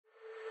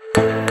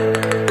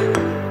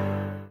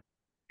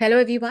Hello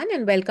everyone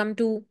and welcome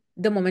to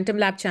the Momentum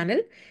Lab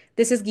channel.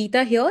 This is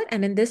Geeta here,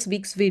 and in this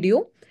week's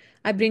video,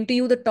 I bring to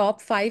you the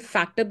top 5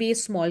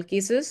 factor-based small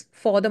cases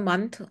for the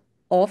month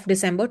of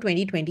December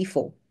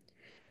 2024.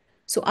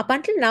 So up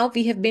until now,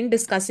 we have been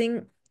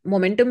discussing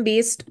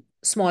momentum-based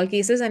small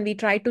cases and we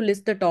tried to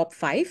list the top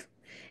 5.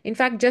 In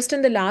fact, just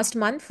in the last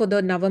month for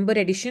the November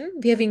edition,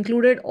 we have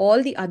included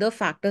all the other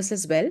factors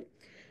as well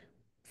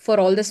for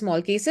all the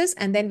small cases,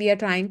 and then we are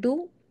trying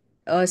to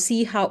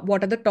see how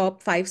what are the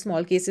top 5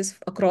 small cases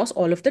across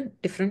all of the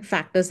different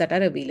factors that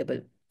are available.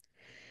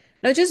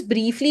 Now, just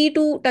briefly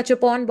to touch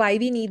upon why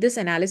we need this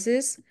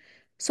analysis.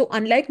 So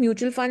unlike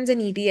mutual funds and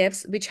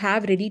ETFs, which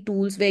have ready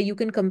tools where you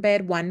can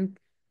compare one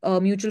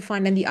mutual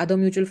fund and the other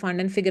mutual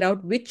fund and figure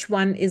out which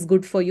one is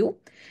good for you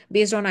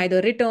based on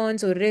either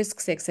returns or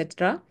risks,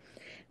 etc.,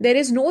 there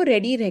is no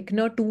ready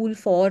reckoner tool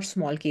for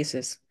small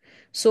cases.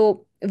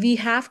 So we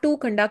have to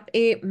conduct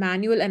a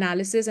manual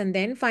analysis and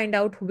then find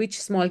out which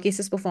small case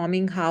is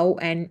performing how,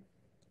 and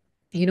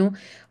you know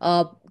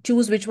uh,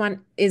 choose which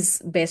one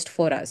is best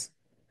for us.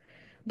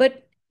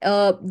 But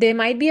there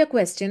might be a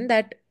question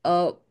that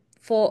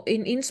for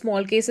in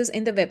small cases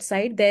in the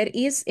website, there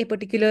is a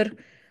particular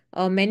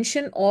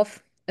mention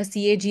of a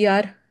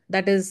CAGR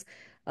that is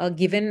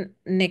given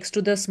next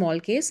to the small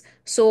case.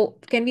 So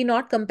can we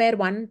not compare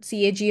one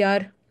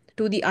CAGR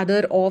to the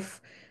other of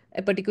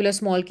a particular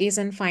small case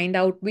and find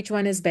out which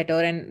one is better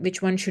and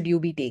which one should you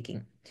be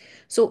taking?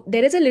 So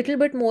there is a little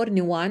bit more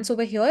nuance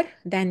over here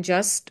than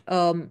just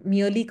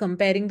merely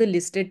comparing the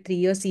listed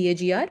 3-year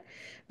CAGR,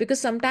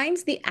 because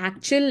sometimes the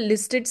actual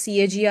listed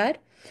CAGR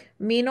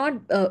may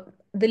not, the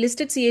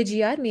listed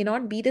CAGR may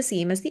not be the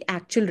same as the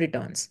actual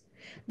returns.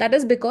 That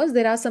is because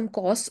there are some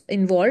costs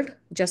involved,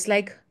 just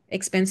like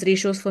expense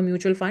ratios for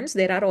mutual funds.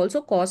 There are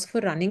also costs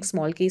for running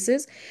small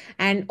cases,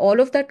 and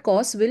all of that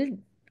cost will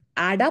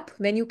add up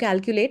when you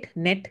calculate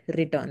net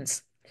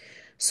returns.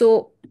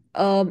 So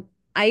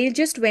I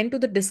just went to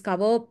the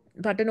discover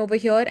button over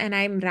here and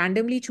I'm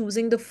randomly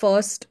choosing the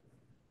first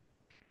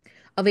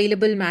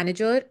available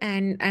manager,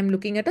 and I'm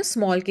looking at a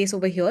small case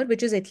over here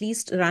which is at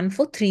least run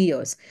for 3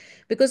 years,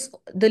 because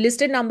the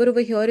listed number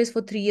over here is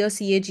for 3 year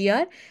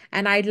CAGR,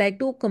 and I'd like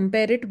to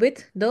compare it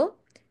with the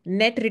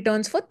net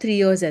returns for 3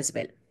 years as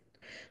well.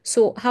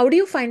 So, how do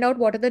you find out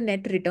what are the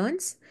net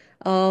returns?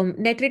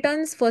 Net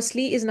returns,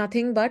 firstly, is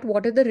nothing but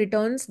what are the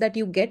returns that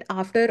you get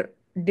after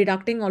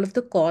deducting all of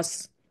the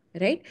costs,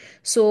 right?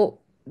 So,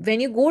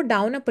 when you go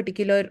down a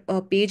particular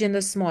page in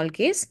the small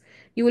case,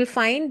 you will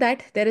find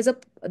that there is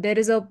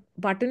a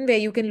button where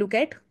you can look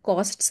at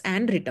costs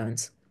and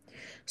returns.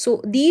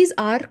 So, these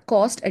are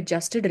cost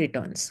adjusted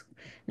returns.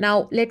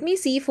 Now, let me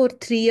see for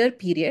 3 year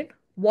period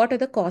what are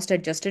the cost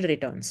adjusted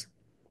returns.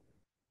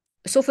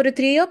 So for a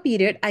 3 year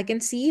period, I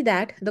can see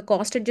that the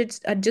cost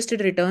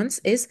adjusted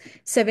returns is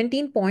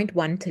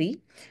 17.13.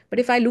 But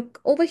if I look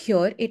over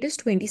here, it is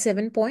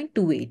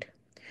 27.28.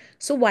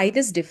 So why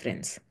this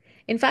difference?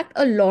 In fact,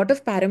 a lot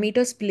of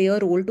parameters play a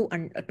role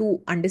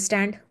to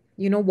understand,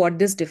 what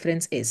this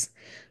difference is.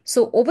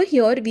 So over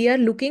here, we are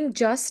looking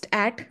just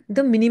at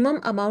the minimum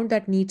amount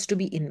that needs to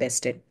be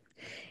invested.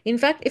 In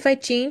fact, if I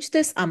change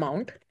this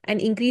amount and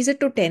increase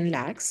it to 10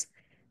 lakhs,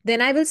 then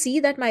I will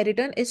see that my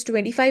return is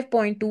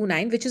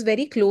 25.29, which is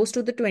very close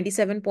to the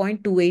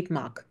 27.28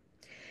 mark.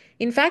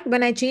 In fact,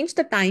 when I change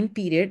the time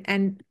period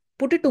and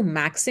put it to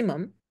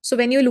maximum, so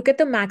when you look at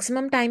the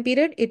maximum time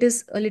period, it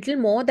is a little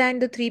more than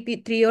the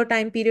 3 year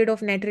time period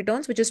of net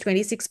returns, which is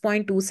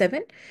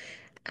 26.27.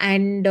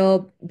 And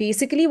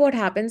basically what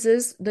happens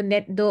is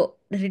the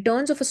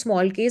returns of a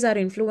small case are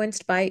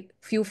influenced by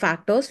few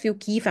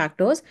key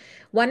factors.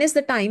 One is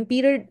the time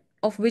period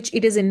of which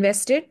it is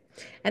invested,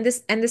 and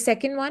the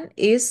second one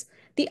is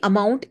the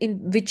amount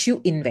in which you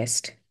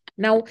invest.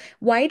 Now,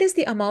 why does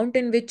the amount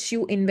in which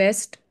you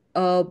invest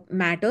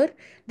matter?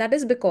 That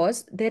is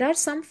because there are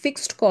some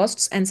fixed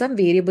costs and some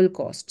variable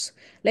costs.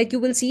 Like you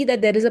will see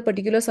that there is a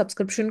particular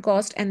subscription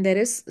cost and there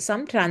is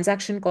some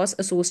transaction cost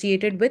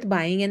associated with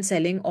buying and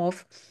selling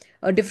of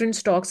different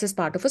stocks as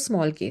part of a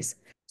small case.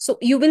 So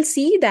you will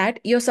see that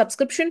your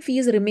subscription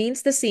fees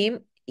remains the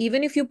same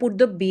even if you put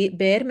the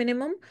bare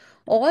minimum,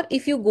 or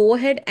if you go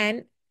ahead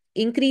and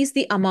increase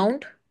the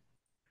amount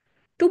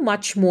to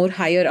much more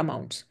higher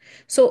amounts.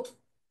 So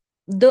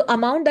the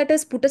amount that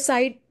is put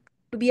aside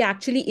to be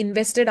actually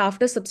invested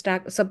after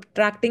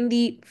subtracting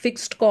the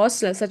fixed costs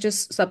such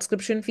as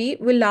subscription fee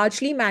will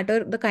largely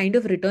matter the kind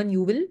of return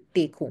you will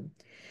take home.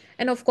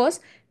 And of course,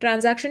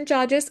 transaction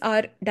charges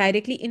are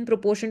directly in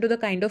proportion to the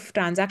kind of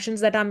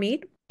transactions that are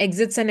made,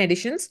 exits and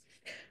additions.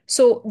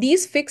 So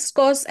these fixed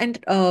costs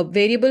and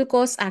variable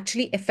costs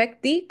actually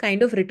affect the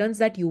kind of returns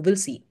that you will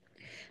see.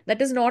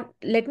 That is not,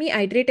 let me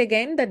iterate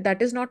again,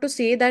 that is not to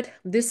say that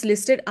this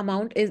listed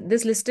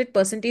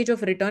percentage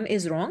of return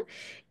is wrong.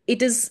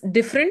 It is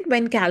different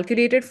when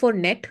calculated for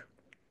net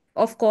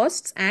of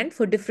costs and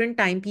for different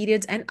time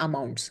periods and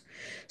amounts.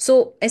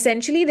 So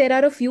essentially, there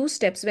are a few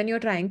steps when you're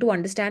trying to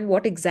understand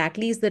what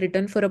exactly is the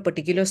return for a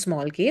particular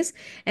small case.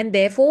 And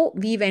therefore,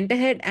 we went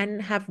ahead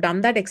and have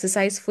done that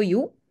exercise for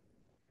you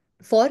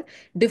for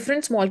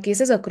different small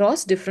cases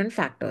across different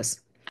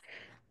factors.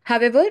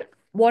 However,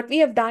 what we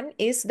have done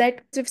is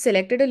that we've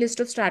selected a list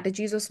of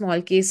strategies or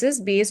small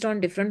cases based on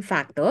different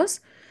factors.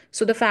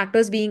 So the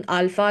factors being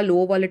alpha,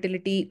 low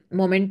volatility,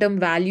 momentum,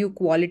 value,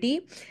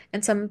 quality,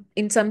 and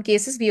in some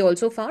cases we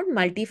also found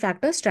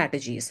multi-factor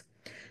strategies.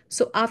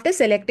 So after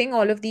selecting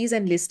all of these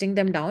and listing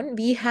them down,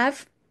 we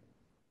have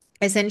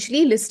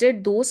essentially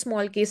listed those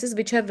small cases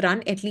which have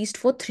run at least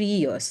for 3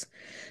 years.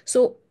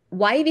 So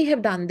why we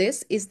have done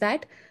this is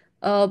that,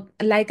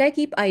 like I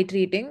keep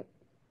iterating,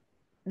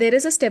 there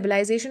is a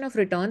stabilization of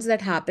returns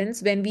that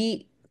happens when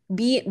when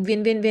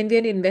we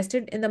are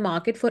invested in the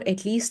market for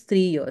at least 3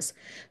 years.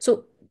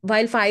 So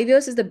while 5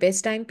 years is the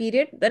best time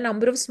period, the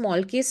number of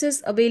small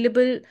cases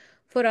available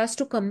for us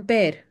to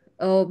compare,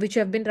 which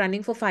have been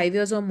running for 5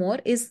 years or more,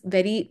 is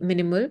very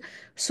minimal.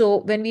 So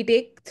when we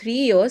take 3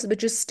 years,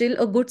 which is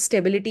still a good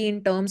stability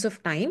in terms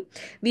of time,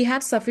 we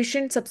have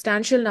sufficient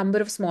substantial number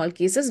of small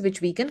cases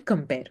which we can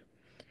compare.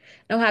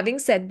 Now, having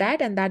said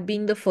that, and that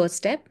being the first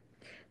step,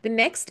 the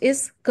next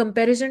is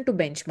comparison to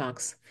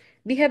benchmarks.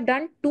 We have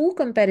done two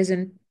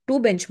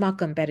benchmark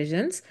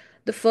comparisons.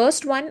 The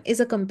first one is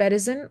a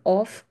comparison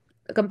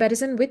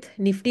with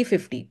Nifty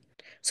 50.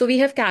 So we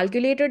have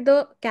calculated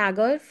the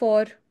CAGR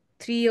for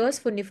 3 years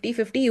for Nifty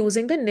 50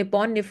 using the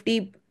Nippon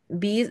Nifty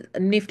Bees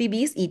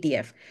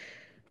ETF.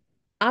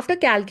 After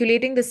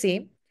calculating the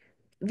same,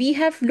 we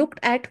have looked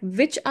at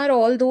which are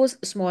all those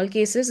small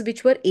cases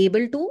which were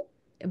able to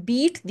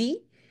beat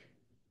the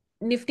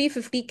Nifty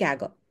 50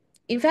 CAGR.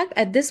 In fact,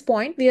 at this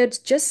point, we are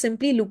just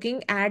simply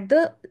looking at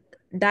the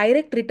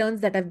direct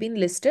returns that have been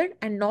listed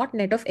and not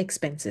net of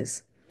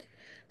expenses.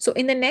 So,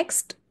 in the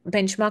next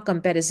benchmark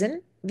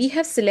comparison, we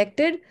have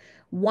selected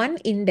one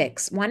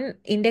index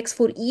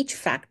for each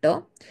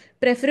factor,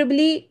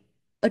 preferably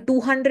a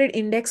 200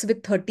 index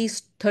with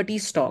 30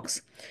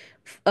 stocks.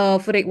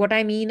 What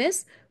I mean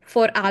is,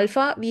 for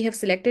alpha, we have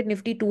selected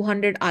Nifty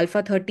 200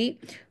 Alpha 30.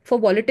 For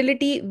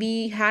volatility,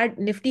 we had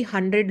Nifty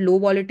 100 Low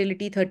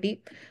Volatility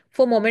 30.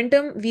 For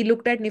momentum, we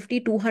looked at Nifty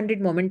 200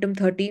 Momentum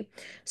 30.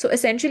 So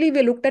essentially,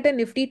 we looked at a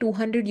Nifty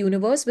 200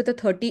 universe with a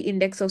 30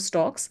 index of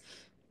stocks.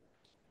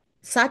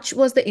 Such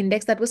was the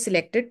index that was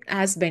selected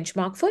as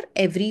benchmark for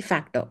every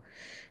factor.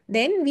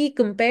 Then we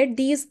compared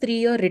these 3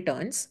 year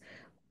returns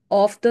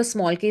of the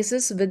small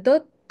cases with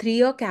the 3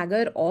 year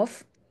CAGR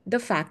of the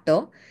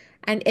factor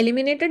and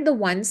eliminated the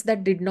ones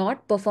that did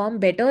not perform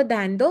better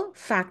than the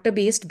factor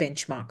based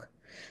benchmark.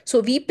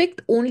 So we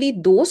picked only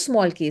those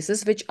small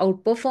cases which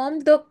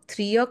outperformed the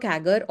 3 year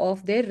CAGR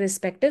of their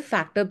respective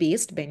factor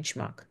based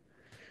benchmark.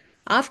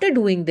 After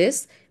doing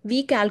this,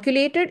 we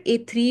calculated a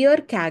 3 year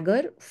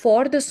CAGR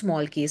for the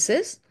small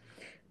cases,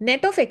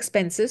 net of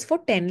expenses for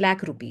 10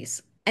 lakh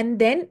rupees, and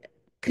then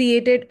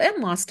created a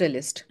master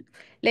list.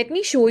 Let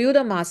me show you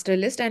the master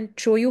list and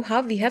show you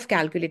how we have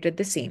calculated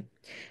the same.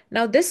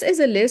 Now, this is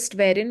a list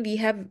wherein we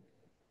have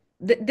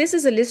this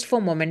is a list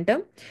for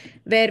momentum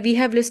where we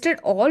have listed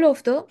all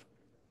of the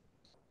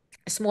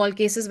small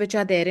cases which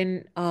are there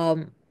in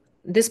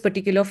this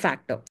particular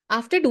factor.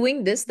 After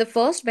doing this, the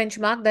first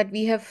benchmark that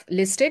we have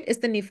listed is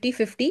the Nifty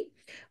 50,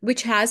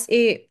 which has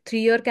a 3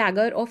 year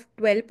CAGR of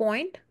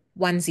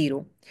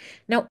 12.10.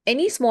 Now,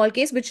 any small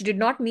case which did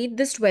not meet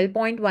this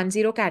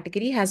 12.10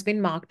 category has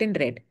been marked in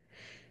red.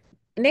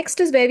 Next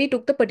is where we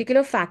took the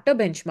particular factor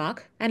benchmark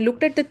and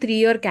looked at the 3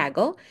 year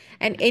CAGR,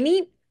 and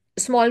any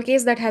small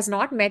case that has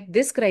not met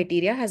this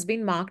criteria has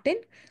been marked in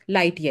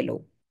light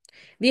yellow.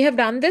 We have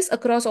done this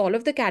across all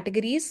of the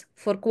categories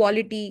for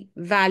quality,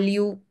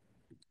 value,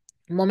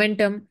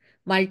 momentum,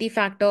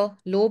 multi-factor,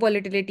 low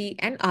volatility,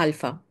 and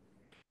alpha.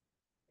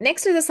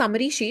 Next is a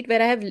summary sheet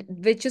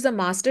which is a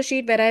master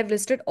sheet where I have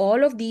listed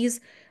all of these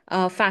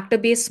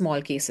factor-based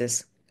small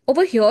cases.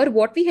 Over here,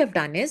 what we have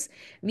done is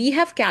we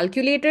have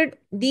included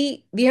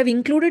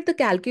the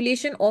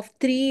calculation of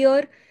 3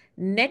 year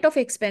net of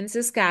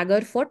expenses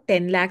CAGR for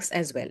 10 lakhs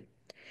as well.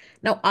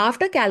 Now,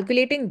 after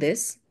calculating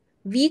this,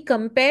 we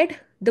compared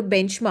the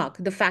benchmark,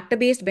 the factor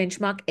based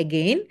benchmark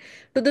again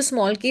to the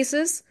small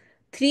cases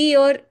 3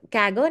 year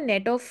CAGR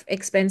net of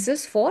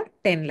expenses for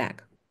 10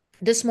 lakh.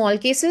 The small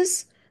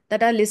cases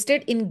that are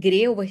listed in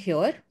gray over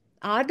here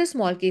are the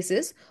small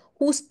cases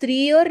whose 3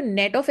 year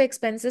net of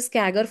expenses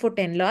CAGR for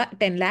 10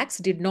 lakhs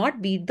did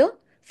not beat the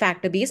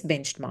factor based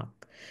benchmark.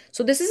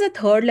 So, this is a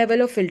third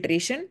level of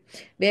filtration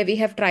where we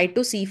have tried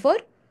to see for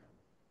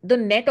the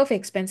net of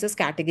expenses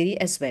category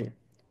as well.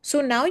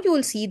 So now you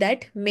will see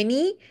that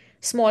many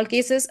small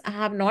cases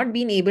have not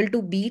been able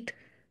to beat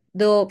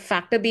the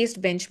factor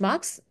based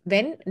benchmarks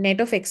when net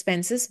of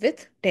expenses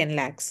with 10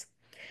 lakhs.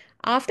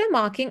 After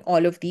marking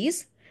all of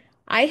these,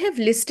 I have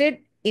listed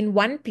in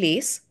one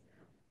place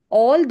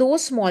all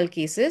those small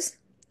cases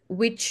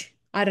which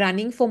are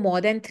running for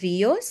more than 3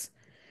 years,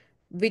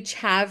 which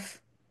have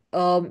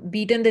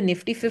beaten the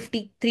Nifty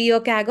 50 3 year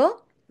CAGR,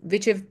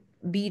 which have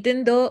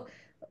beaten the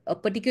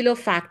particular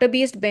factor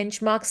based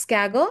benchmarks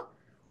CAGR,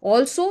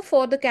 also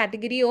for the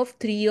category of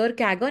 3 year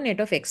CAGR net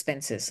of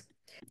expenses.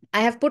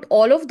 I have put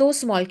all of those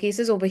small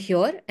cases over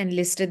here and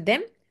listed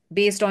them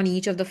based on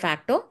each of the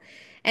factor.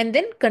 and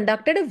then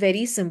conducted a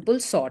very simple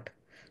sort.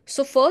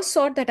 So first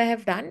sort that I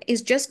have done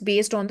is just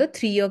based on the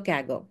 3-year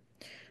CAGR.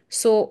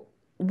 So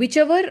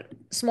whichever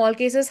small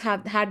cases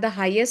have had the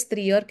highest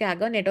 3-year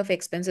CAGR net of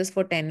expenses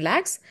for 10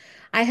 lakhs,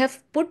 I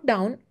have put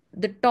down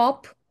the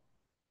top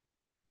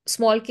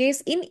small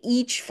case in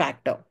each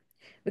factor.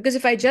 Because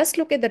if I just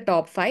look at the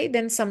top five,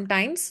 then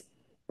sometimes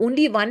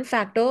only one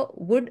factor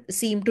would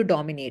seem to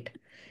dominate.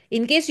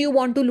 In case you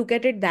want to look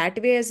at it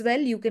that way as well,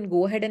 you can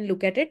go ahead and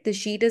look at it. The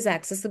sheet is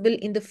accessible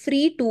in the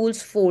free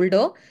tools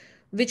folder,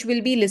 which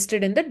will be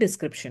listed in the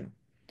description.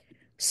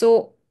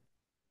 So,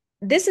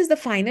 this is the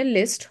final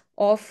list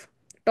of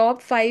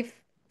top five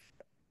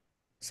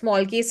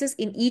small cases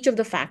in each of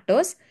the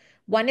factors.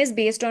 One is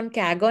based on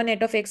CAGR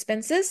net of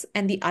expenses,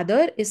 and the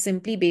other is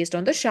simply based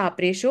on the Sharpe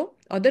ratio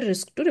or the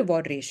risk to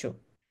reward ratio.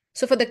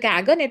 So for the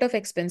CAGR net of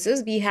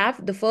expenses, we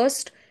have the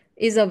first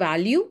is a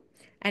value,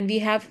 and we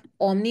have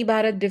Omni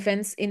Bharat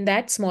Defense in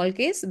that small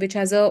case, which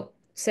has a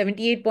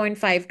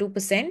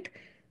 78.52%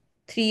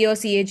 3-year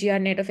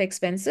CAGR net of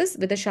expenses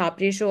with a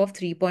Sharpe ratio of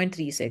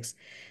 3.36.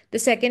 The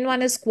second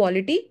one is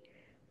Quality,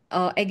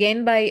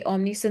 again by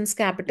Omniscience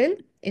Capital.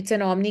 It's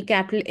an Omni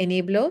Capital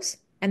enablers,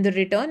 and the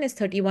return is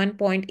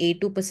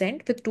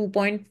 31.82% with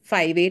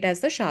 2.58 as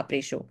the Sharpe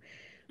ratio.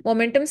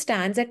 Momentum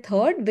stands at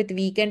third with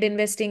weekend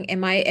investing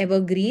MI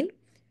Evergreen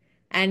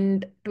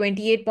and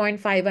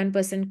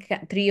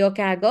 28.51% 3-year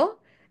CAGR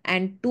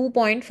and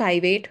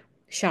 2.58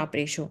 Sharpe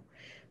ratio.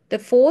 The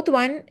fourth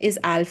one is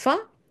Alpha,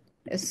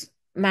 is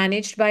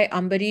managed by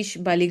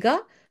Ambarish Baliga,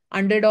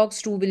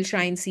 Underdogs 2 Will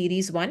Shine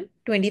Series 1,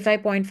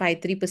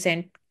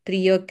 25.53%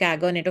 3-year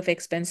CAGR net of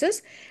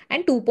expenses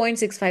and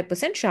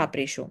 2.65% Sharpe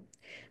ratio.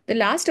 The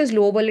last is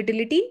Low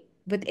Volatility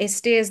with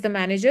Estee as the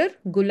manager,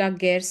 Gulak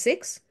Gear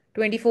 6,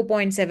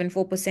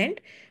 24.74%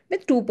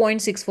 with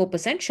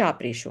 2.64%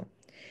 Sharpe ratio.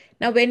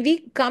 Now, when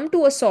we come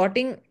to a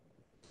sorting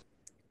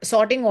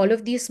all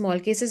of these small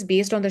cases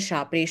based on the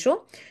Sharpe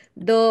ratio,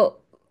 the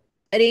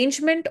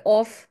arrangement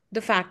of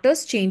the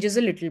factors changes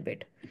a little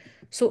bit.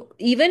 So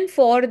even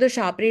for the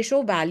Sharpe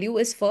ratio, value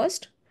is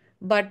first,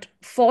 but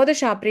for the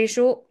Sharpe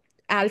ratio,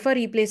 alpha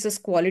replaces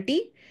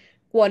quality.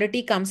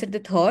 Quality comes at the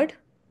third.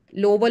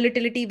 Low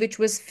volatility, which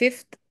was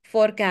fifth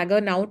for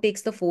CAGR, now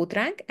takes the fourth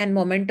rank, and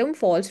momentum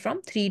falls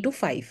from three to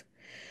five.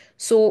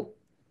 So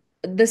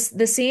this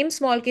the same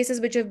small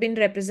cases which have been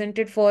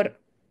represented for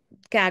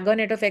CAGR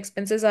net of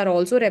expenses are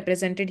also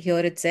represented here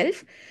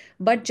itself,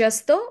 but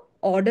just the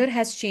order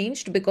has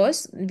changed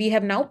because we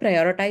have now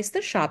prioritized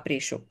the Sharpe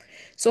ratio.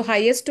 So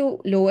highest to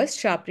lowest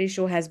Sharpe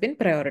ratio has been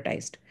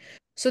prioritized.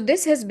 So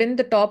this has been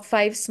the top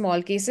five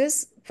small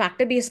cases,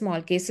 factor-based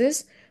small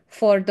cases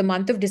for the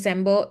month of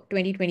December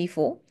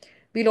 2024.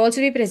 We'll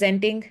also be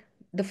presenting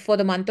for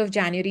the month of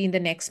January in the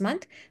next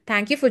month.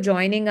 Thank you for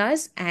joining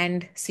us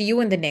and see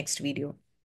you in the next video.